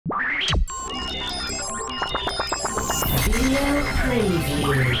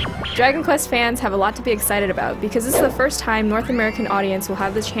Dragon Quest fans have a lot to be excited about because this is the first time North American audience will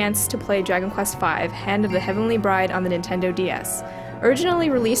have the chance to play Dragon Quest V: Hand of the Heavenly Bride on the Nintendo DS. Originally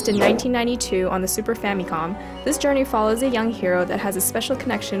released in 1992 on the Super Famicom, this journey follows a young hero that has a special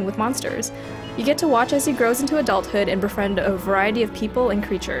connection with monsters. You get to watch as he grows into adulthood and befriend a variety of people and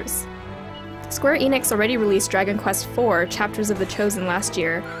creatures. Square Enix already released Dragon Quest IV: Chapters of the Chosen last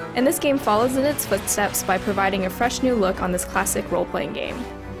year, and this game follows in its footsteps by providing a fresh new look on this classic role-playing game.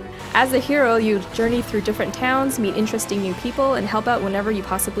 As the hero, you journey through different towns, meet interesting new people, and help out whenever you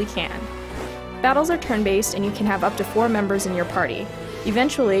possibly can. Battles are turn-based, and you can have up to 4 members in your party.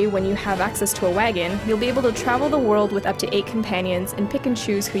 Eventually, when you have access to a wagon, you'll be able to travel the world with up to 8 companions and pick and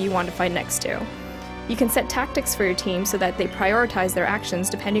choose who you want to fight next to. You can set tactics for your team so that they prioritize their actions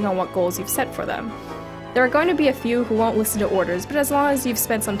depending on what goals you've set for them. There are going to be a few who won't listen to orders, but as long as you've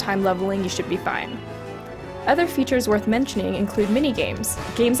spent some time leveling, you should be fine. Other features worth mentioning include minigames.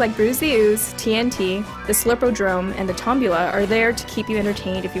 Games like Bruise the Ooze, TNT, the Slurpodrome, and the Tombula are there to keep you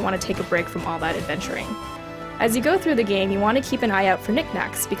entertained if you want to take a break from all that adventuring. As you go through the game, you want to keep an eye out for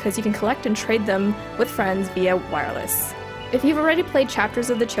knickknacks because you can collect and trade them with friends via wireless. If you've already played Chapters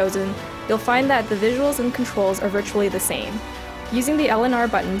of the Chosen, you'll find that the visuals and controls are virtually the same. Using the L and R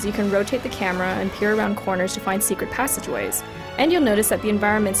buttons, you can rotate the camera and peer around corners to find secret passageways, and you'll notice that the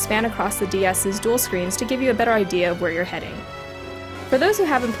environments span across the DS's dual screens to give you a better idea of where you're heading. For those who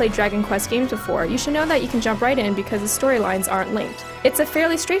haven't played Dragon Quest games before, you should know that you can jump right in because the storylines aren't linked. It's a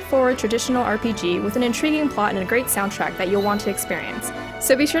fairly straightforward traditional RPG with an intriguing plot and a great soundtrack that you'll want to experience.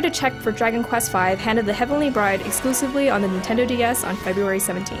 So be sure to check for Dragon Quest V: Hand of the Heavenly Bride exclusively on the Nintendo DS on February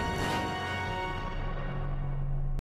 17th.